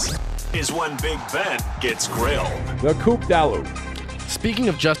 This is when Big Ben gets grilled. The Coop Dalu. Speaking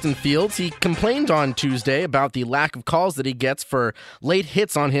of Justin Fields, he complained on Tuesday about the lack of calls that he gets for late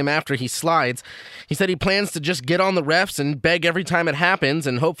hits on him after he slides. He said he plans to just get on the refs and beg every time it happens,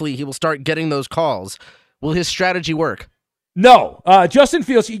 and hopefully he will start getting those calls. Will his strategy work? No. Justin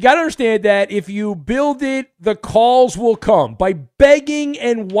Fields, you got to understand that if you build it, the calls will come. By begging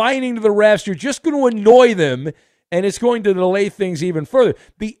and whining to the refs, you're just going to annoy them, and it's going to delay things even further.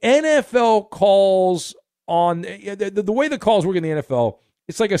 The NFL calls on the way the calls work in the NFL,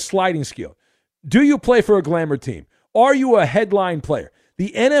 it's like a sliding scale. Do you play for a glamour team? Are you a headline player?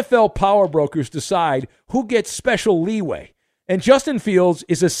 The NFL power brokers decide who gets special leeway. And Justin Fields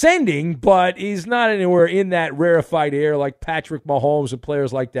is ascending, but he's not anywhere in that rarefied air like Patrick Mahomes and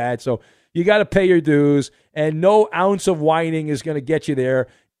players like that. So you got to pay your dues, and no ounce of whining is going to get you there.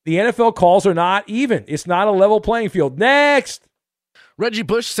 The NFL calls are not even. It's not a level playing field. Next. Reggie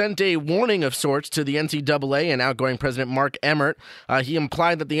Bush sent a warning of sorts to the NCAA and outgoing President Mark Emmert. He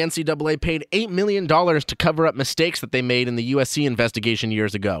implied that the NCAA paid $8 million to cover up mistakes that they made in the USC investigation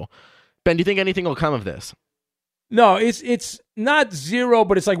years ago. Ben, do you think anything will come of this? No, it's not zero,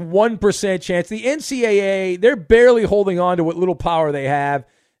 but it's like 1% chance. The NCAA, they're barely holding on to what little power they have.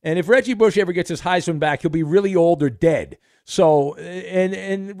 And if Reggie Bush ever gets his Heisman back, he'll be really old or dead. So,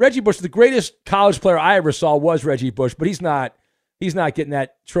 and Reggie Bush, the greatest college player I ever saw was Reggie Bush, but he's not getting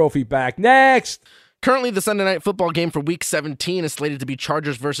that trophy back. Next. Currently, the Sunday Night Football game for Week 17 is slated to be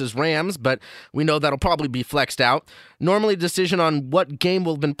Chargers versus Rams, but we know that'll probably be flexed out. Normally, a decision on what game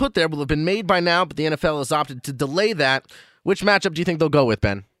will have been put there will have been made by now, but the NFL has opted to delay that. Which matchup do you think they'll go with,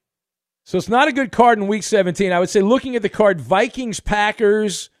 Ben? So it's not a good card in Week 17. I would say looking at the card, Vikings,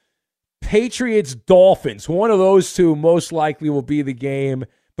 Packers, Patriots, Dolphins. One of those two most likely will be the game.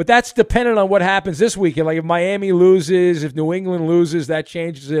 But that's dependent on what happens this weekend. Like if Miami loses, if New England loses, that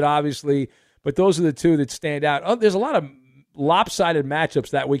changes it, obviously. But those are the two that stand out. Oh, there's a lot of lopsided matchups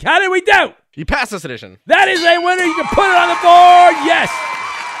that week. How did we do? You passed this edition. That is a winner. You can put it on the board. Yes.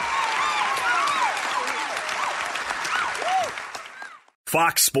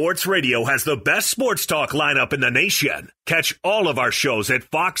 Fox Sports Radio has the best sports talk lineup in the nation. Catch all of our shows at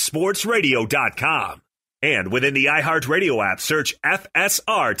foxsportsradio.com. And within the iHeartRadio app, search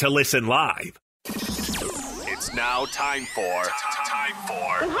FSR to listen live. It's now time for...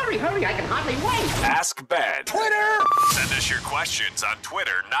 Well, hurry, I can hardly wait. Ask Ben. Twitter! Send us your questions on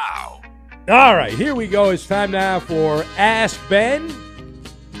Twitter now. All right, here we go. It's time now for Ask Ben.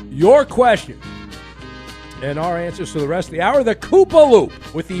 Your question and our answers for the rest of the hour. The Koopa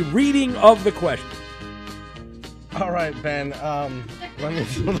Loop with the reading of the question. All right, Ben.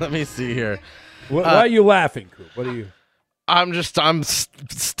 Let me see here. Why are you laughing, Coop? What are you? I'm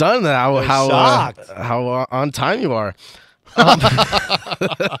stunned at how on time you are. He's on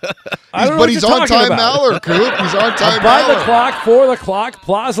time Maller, Coop. He's on time By Maller. the clock, for the clock,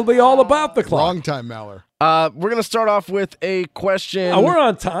 plausibly all about the clock. Wrong time Maller. We're going to start off with a question. We're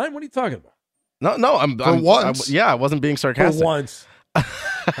on time? What are you talking about? No, once. I wasn't being sarcastic. For once.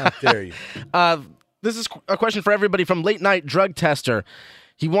 How dare you? This is a question for everybody from Late Night Drug Tester.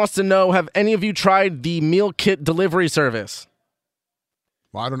 He wants to know, have any of you tried the meal kit delivery service?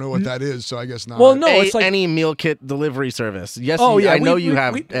 Well, I don't know what that is, so I guess not. Well, no, it's like any meal kit delivery service. Yes, I know you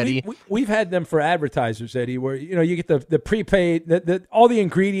have, Eddie. We've had them for advertisers, Eddie, where you get the prepaid, all the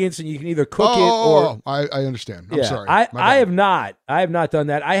ingredients, and you can either cook it or. I understand. I'm sorry. I have not done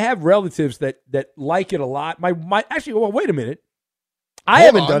that. I have relatives that like it a lot. My actually, well, wait a minute. I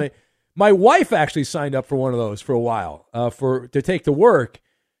haven't done it. My wife actually signed up for one of those for a while to take to work,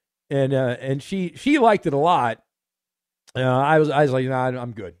 and she liked it a lot. I was like, nah,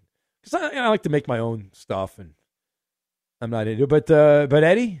 I'm good, because I like to make my own stuff, and I'm not into it. But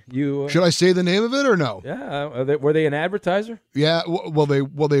Eddie, you should I say the name of it or no? Yeah, were they an advertiser? Yeah, well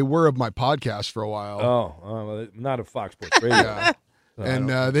they were of my podcast for a while. Oh, well, not of Fox Sports Radio. Yeah. And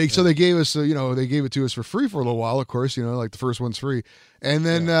they gave us they gave it to us for free for a little while. Of course, like the first one's free, and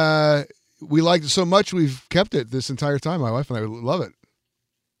then we liked it so much we've kept it this entire time. My wife and I love it.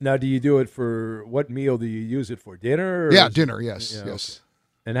 Now, do you do it for what meal do you use it for? Dinner? Yeah, dinner. Yes, yes. Okay.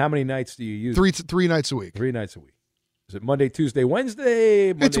 And how many nights do you use it? 3 nights a week. 3 nights a week. Is it Monday, Tuesday, Wednesday?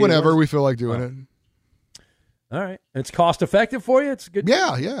 It's whenever we feel like doing it. All right. And it's cost effective for you? It's good.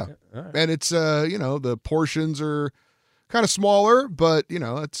 Yeah. All right. And it's the portions are kind of smaller, but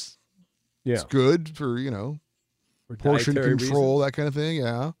it's good for For portion dietary control, reasons. that kind of thing.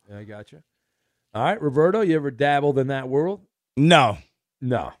 Yeah. I got you. All right, Roberto, you ever dabbled in that world? No.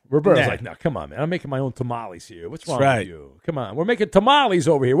 No. Roberto's Nah. like, no, come on, man. I'm making my own tamales here. What's wrong right. with you? Come on. We're making tamales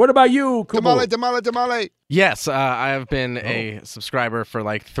over here. What about you, Kubo? Tamale. Yes, I have been a subscriber for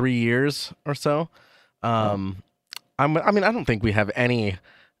like 3 years or so. I don't think we have any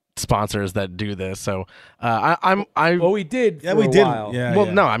sponsors that do this. So Well, we did. Yeah, for we a did. while. Yeah. well,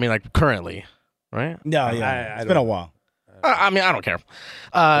 no, I mean like currently, right? No, yeah. I It's been a don't- while. I mean, I don't care.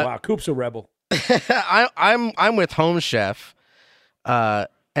 Wow, Coop's a rebel. I'm with Home Chef, and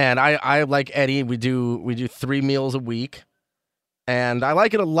I like Eddie. We do 3 meals a week, and I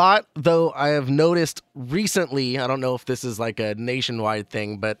like it a lot. Though I have noticed recently, I don't know if this is like a nationwide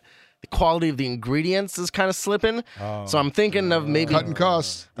thing, but the quality of the ingredients is kind of slipping. So I'm thinking of maybe Cutting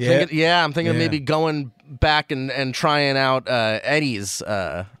costs. I'm thinking of maybe going back and trying out Eddie's.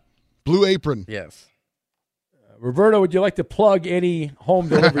 Blue Apron. Yes. Roberto, would you like to plug any home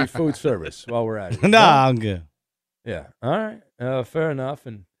delivery food service while we're at it? Nah, I'm good. Yeah. All right. Fair enough.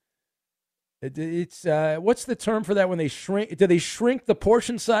 And it's what's the term for that when they shrink? Do they shrink the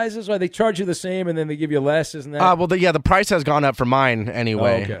portion sizes, or they charge you the same and then they give you less? Isn't that? Well, the price has gone up for mine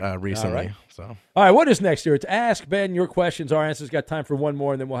anyway recently. All right. So. All right, what is next here? It's Ask Ben your questions. Our answers. Got time for one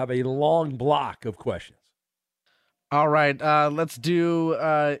more, and then we'll have a long block of questions. All right, let's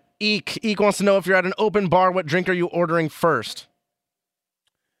do Eek. Eek wants to know if you're at an open bar, what drink are you ordering first?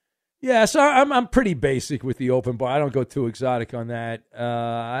 Yeah, so I'm pretty basic with the open bar. I don't go too exotic on that.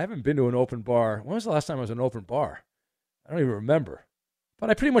 I haven't been to an open bar. When was the last time I was at an open bar? I don't even remember. But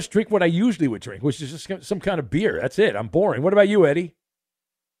I pretty much drink what I usually would drink, which is just some kind of beer. That's it. I'm boring. What about you, Eddie?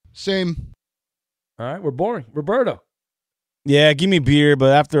 Same. All right, we're boring. Roberto. Yeah, give me beer,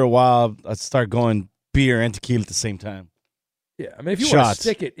 but after a while, I start going beer and tequila at the same time. Yeah, I mean, if you want to Shots.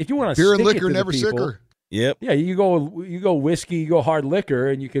 stick it, beer Beer and liquor never people, sicker. Yep. Yeah, you go whiskey, you go hard liquor,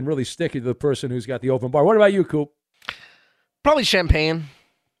 and you can really stick it to the person who's got the open bar. What about you, Coop? Probably champagne.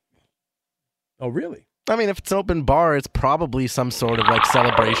 Oh, really? I mean, if it's an open bar, it's probably some sort of like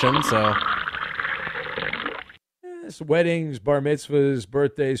celebration. So It's weddings, bar mitzvahs,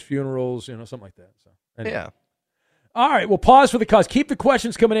 birthdays, funerals, something like that. So anyway. yeah. All right, we'll pause for the cause. Keep the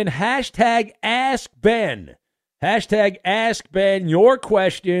questions coming in. Hashtag Ask Ben. Hashtag Ask Ben. Your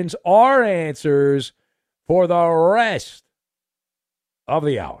questions, our answers for the rest of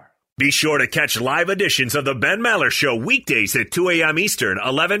the hour. Be sure to catch live editions of the Ben Maller Show weekdays at 2 a.m. Eastern,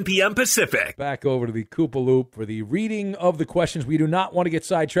 11 p.m. Pacific. Back over to the Koopa Loop for the reading of the questions. We do not want to get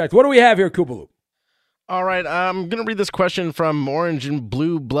sidetracked. What do we have here, Koopa Loop? All right, I'm going to read this question from Orange and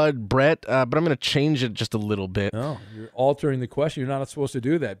Blue Blood Brett, but I'm going to change it just a little bit. No, you're altering the question. You're not supposed to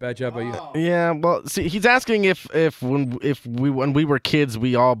do that. Bad job by you. Yeah, well, see, he's asking if when we were kids,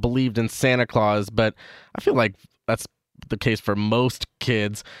 we all believed in Santa Claus, but I feel like that's the case for most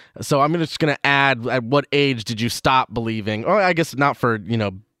kids. So I'm just going to add, at what age did you stop believing? Or I guess not for,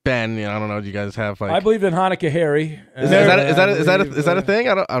 Ben. I don't know. Do you guys have like? I believed in Hanukkah Harry. Is that a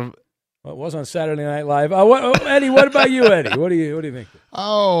thing? Well, it was on Saturday Night Live. Eddie, what about you, Eddie? What do you think?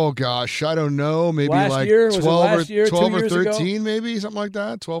 Oh gosh, I don't know. Maybe last like year? Was it 12 last year, 12 2 or years ago? 13 maybe, something like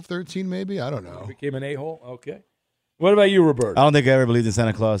that. 12, 13 maybe, I don't know. Became an a-hole? Okay. What about you, Roberto? I don't think I ever believed in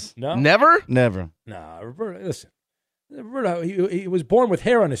Santa Claus. No? Never? Never. Nah, Roberto, listen. Roberto, he was born with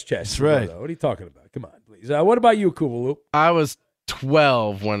hair on his chest. That's right. Roberto. What are you talking about? Come on, please. What about you, Koopaloop? I was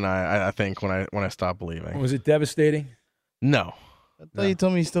 12 when I think when I stopped believing. Was it devastating? No. I thought you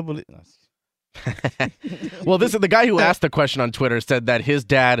told me you still believe. Well, this is the guy who asked the question on Twitter said that his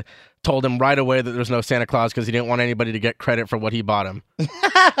dad told him right away that there's no Santa Claus because he didn't want anybody to get credit for what he bought him. That's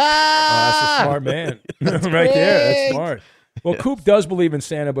a smart man. Right there. That's smart. Well, Coop does believe in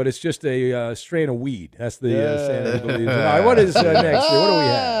Santa, but it's just a strain of weed. That's the Santa he believes in. All right, what is next here? What do we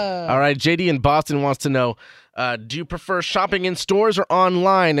have? All right, JD in Boston wants to know, do you prefer shopping in stores or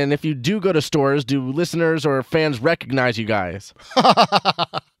online? And if you do go to stores, do listeners or fans recognize you guys?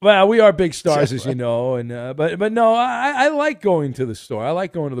 Well, we are big stars, as you know, and but no, I like going to the store. I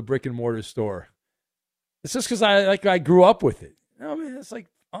like going to the brick and mortar store. It's just because I grew up with it. I mean, it's like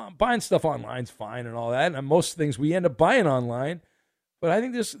buying stuff online's fine and all that, and most things we end up buying online. But I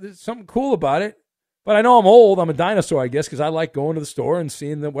think there's something cool about it. But I know I'm old. I'm a dinosaur, I guess, because I like going to the store and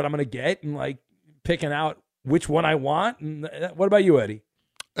seeing what I'm going to get and like picking out which one I want. And what about you, Eddie?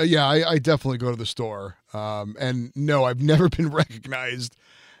 Yeah, I definitely go to the store. And no, I've never been recognized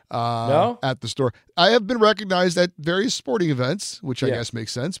at the store. I have been recognized at various sporting events, which I guess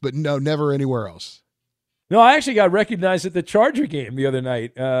makes sense, but no, never anywhere else. No, I actually got recognized at the Charger game the other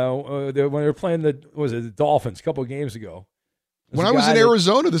night when they were playing the Dolphins a couple of games ago. When I was in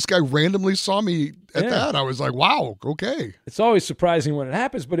Arizona, this guy randomly saw me at that. I was like, wow, okay. It's always surprising when it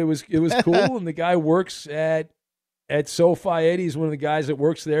happens, but it was cool. And the guy works at SoFi. Eddie's one of the guys that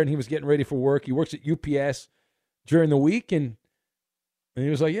works there, and he was getting ready for work. He works at UPS during the week, and he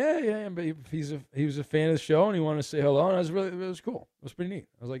was like, yeah. But he was a fan of the show, and he wanted to say hello, and it was cool. It was pretty neat.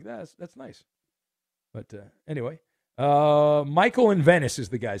 I was like, that's nice. But anyway, Michael in Venice is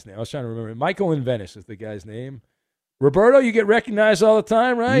the guy's name. I was trying to remember. Michael in Venice is the guy's name. Roberto, you get recognized all the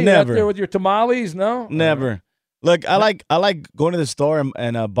time, right? Never. You out there with your tamales? No? Never. Look, I like going to the store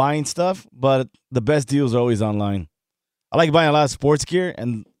and buying stuff, but the best deals are always online. I like buying a lot of sports gear,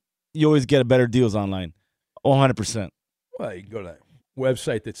 and you always get better deals online, 100%. Well, you can go to that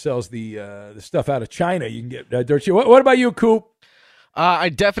website that sells the stuff out of China. You can get dirt cheap. What about you, Coop? I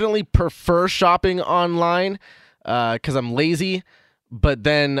definitely prefer shopping online because I'm lazy. But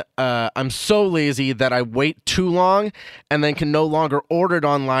then I'm so lazy that I wait too long and then can no longer order it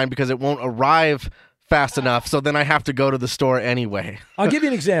online because it won't arrive fast enough. So then I have to go to the store anyway. I'll give you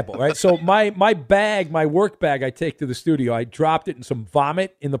an example, right? So my bag, my work bag I take to the studio, I dropped it in some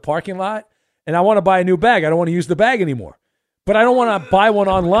vomit in the parking lot, and I want to buy a new bag. I don't want to use the bag anymore. But I don't want to buy one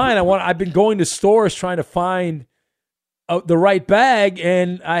online. I've been going to stores trying to find the right bag,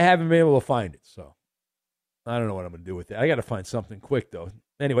 and I haven't been able to find it. So I don't know what I'm going to do with it. I got to find something quick, though.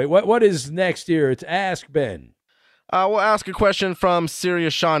 Anyway, what is next here? It's Ask Ben. We'll ask a question from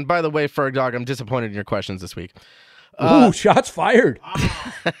Serious Sean. By the way, Ferg Dog, I'm disappointed in your questions this week. Ooh, shots fired.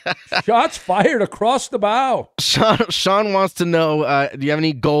 Shots fired across the bow. Sean wants to know, do you have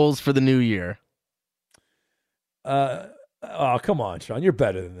any goals for the new year? Oh, come on, Sean. You're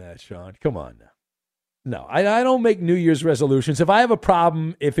better than that, Sean. Come on now. No, I don't make New Year's resolutions. If I have a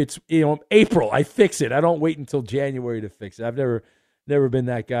problem, if it's April, I fix it. I don't wait until January to fix it. I've never been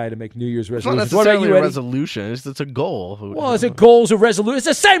that guy to make New Year's resolutions. It's not necessarily a resolution. It's a goal. Well, is it goals or resolution? It's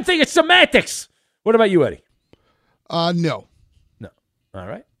the same thing. It's semantics. What about you, Eddie? No. No. All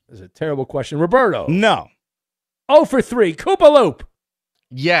right. This is a terrible question. Roberto? No. 0 for 3. Koopa Loop?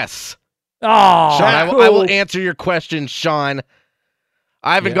 Yes. Oh, Sean, I will answer your question, Sean.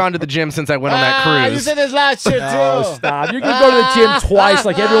 I haven't gone to the gym since I went on that cruise. You said this last year, too. Oh, stop. You're going to go to the gym twice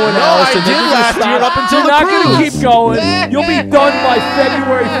like everyone else. I did last year up until You're not going to keep going. You'll be done by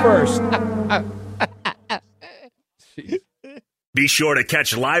February 1st. Be sure to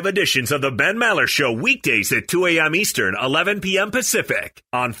catch live editions of the Ben Maller Show weekdays at 2 a.m. Eastern, 11 p.m. Pacific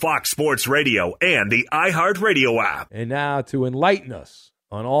on Fox Sports Radio and the iHeartRadio app. And now to enlighten us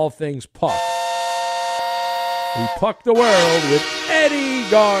on all things puck, we puck the world with Eddie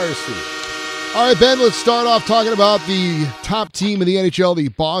Garcia. All right, Ben, let's start off talking about the top team in the NHL, the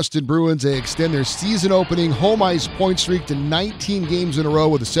Boston Bruins. They extend their season-opening home ice point streak to 19 games in a row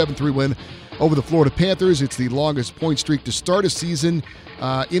with a 7-3 win over the Florida Panthers. It's the longest point streak to start a season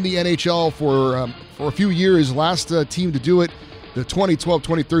in the NHL for a few years. Last team to do it, the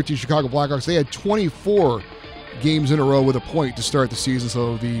 2012-2013 Chicago Blackhawks, they had 24 games in a row with a point to start the season,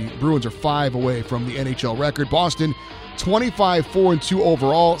 so the Bruins are 5 away from the NHL record. Boston, 25-4-2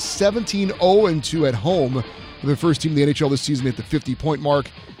 overall, 17-0-2 at home. They're the first team in the NHL this season at the 50-point mark,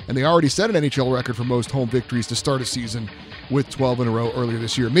 and they already set an NHL record for most home victories to start a season with 12 in a row earlier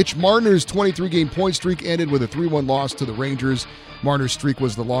this year. Mitch Marner's 23-game point streak ended with a 3-1 loss to the Rangers. Marner's streak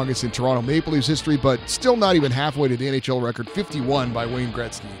was the longest in Toronto Maple Leafs history, but still not even halfway to the NHL record, 51 by Wayne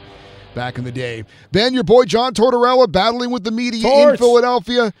Gretzky back in the day. Ben, your boy John Tortorella battling with the media in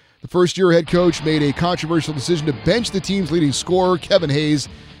Philadelphia. The first-year head coach made a controversial decision to bench the team's leading scorer, Kevin Hayes,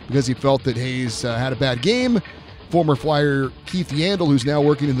 because he felt that Hayes had a bad game. Former Flyer Keith Yandel, who's now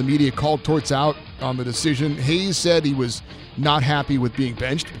working in the media, called Torts out on the decision. Hayes said he was not happy with being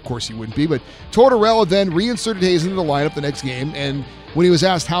benched. Of course he wouldn't be, but Tortorella then reinserted Hayes into the lineup the next game, and when he was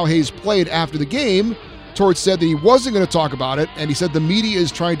asked how Hayes played after the game, Torts said that he wasn't going to talk about it, and he said the media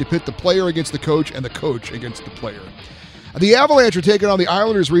is trying to pit the player against the coach and the coach against the player. The Avalanche are taking on the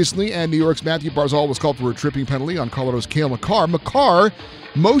Islanders recently, and New York's Matthew Barzal was called for a tripping penalty on Colorado's Cale Makar. Makar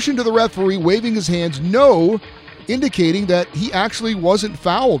motioned to the referee, waving his hands no, indicating that he actually wasn't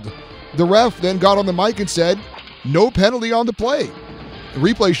fouled. The ref then got on the mic and said, no penalty on the play. The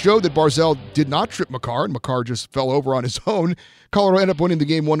replay showed that Barzal did not trip Makar, and Makar just fell over on his own. Colorado ended up winning the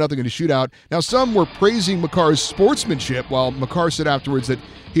game 1-0 in a shootout. Now, some were praising Makar's sportsmanship, while Makar said afterwards that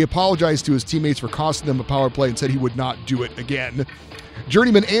he apologized to his teammates for costing them a power play and said he would not do it again.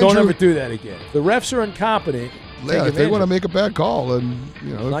 Journeyman Andrew... Don't ever do that again. If the refs are incompetent, if they want to make a bad call and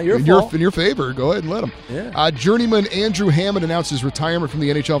not your in your favor, go ahead and let them. Yeah. Journeyman Andrew Hammond announced his retirement from the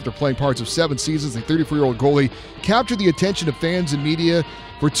NHL after playing parts of 7 seasons. The 34-year-old goalie captured the attention of fans and media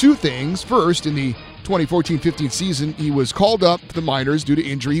for 2 things. First, in the 2014-15 season, he was called up to the minors due to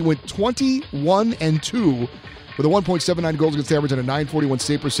injury. He went 21-2 with a 1.79 goals against average and a .941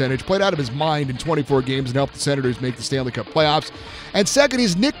 save percentage. Played out of his mind in 24 games and helped the Senators make the Stanley Cup playoffs. And second,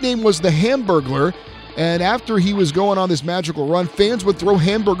 his nickname was the Hamburglar. And after he was going on this magical run, fans would throw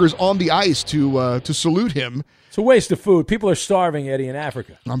hamburgers on the ice to salute him. It's a waste of food. People are starving, Eddie, in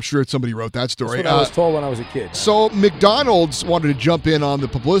Africa. I'm sure somebody wrote that story. That's what I was told when I was a kid. So McDonald's wanted to jump in on the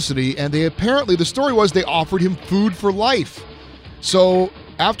publicity, and the story was they offered him food for life. So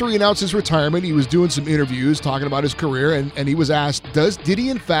after he announced his retirement, he was doing some interviews talking about his career, and he was asked, did he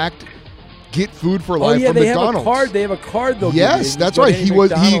in fact get food for life from McDonald's? They have a card though. Yes, that's right. He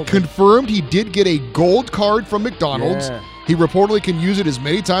confirmed he did get a gold card from McDonald's. Yeah. He reportedly can use it as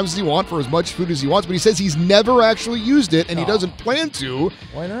many times as he wants for as much food as he wants, but he says he's never actually used it, and he doesn't plan to.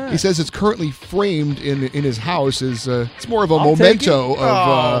 Why not? He says it's currently framed in his house as it's more of a memento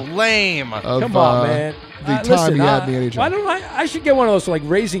of lame. Come on, man. The time he had in the NHL. Why don't I should get one of those like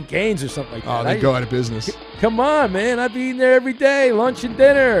Raising Cane's or something like that. Oh, they go out of business. Come on, man. I'd be eating there every day, lunch and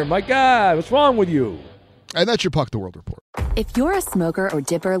dinner. My God, what's wrong with you? And that's your Puck the World Report. If you're a smoker or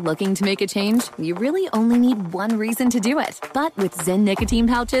dipper looking to make a change, you really only need one reason to do it. But with Zyn nicotine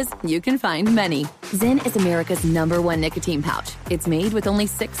pouches, you can find many. Zyn is America's #1 nicotine pouch. It's made with only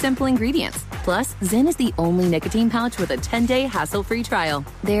 6 simple ingredients. Plus, Zyn is the only nicotine pouch with a 10-day hassle-free trial.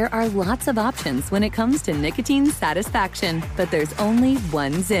 There are lots of options when it comes to nicotine satisfaction, but there's only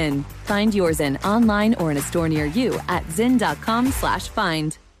one Zyn. Find your Zyn online or in a store near you at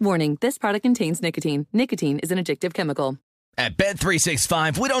zyn.com/find. Warning, this product contains nicotine. Nicotine is an addictive chemical. At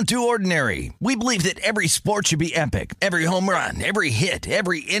Bet365, we don't do ordinary. We believe that every sport should be epic. Every home run, every hit,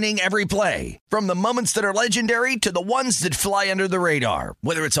 every inning, every play. From the moments that are legendary to the ones that fly under the radar.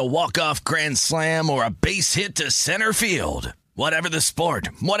 Whether it's a walk-off grand slam or a base hit to center field. Whatever the sport,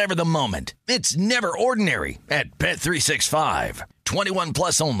 whatever the moment. It's never ordinary at Bet365. 21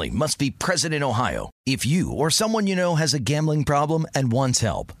 plus only. Must be present in Ohio. If you or someone you know has a gambling problem and wants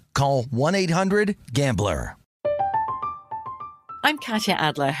help, call 1-800-GAMBLER. I'm Katya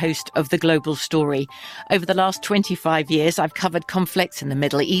Adler, host of The Global Story. Over the last 25 years, I've covered conflicts in the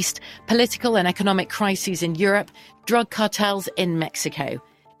Middle East, political and economic crises in Europe, drug cartels in Mexico.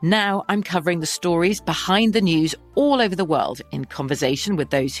 Now I'm covering the stories behind the news all over the world in conversation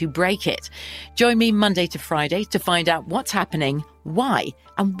with those who break it. Join me Monday to Friday to find out what's happening, why,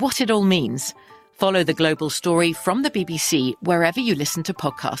 and what it all means. Follow The Global Story from the BBC wherever you listen to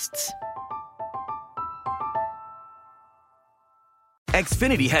podcasts.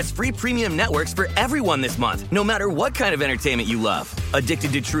 Xfinity has free premium networks for everyone this month, no matter what kind of entertainment you love.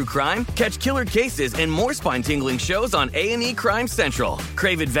 Addicted to true crime? Catch killer cases and more spine-tingling shows on A&E Crime Central.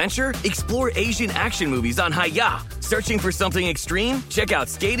 Crave adventure? Explore Asian action movies on Hi-YAH. Searching for something extreme? Check out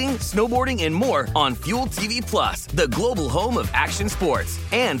skating, snowboarding, and more on Fuel TV Plus, the global home of action sports.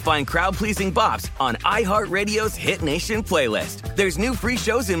 And find crowd-pleasing bops on iHeartRadio's Hit Nation playlist. There's new free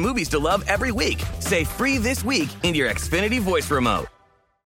shows and movies to love every week. Say free this week in your Xfinity voice remote.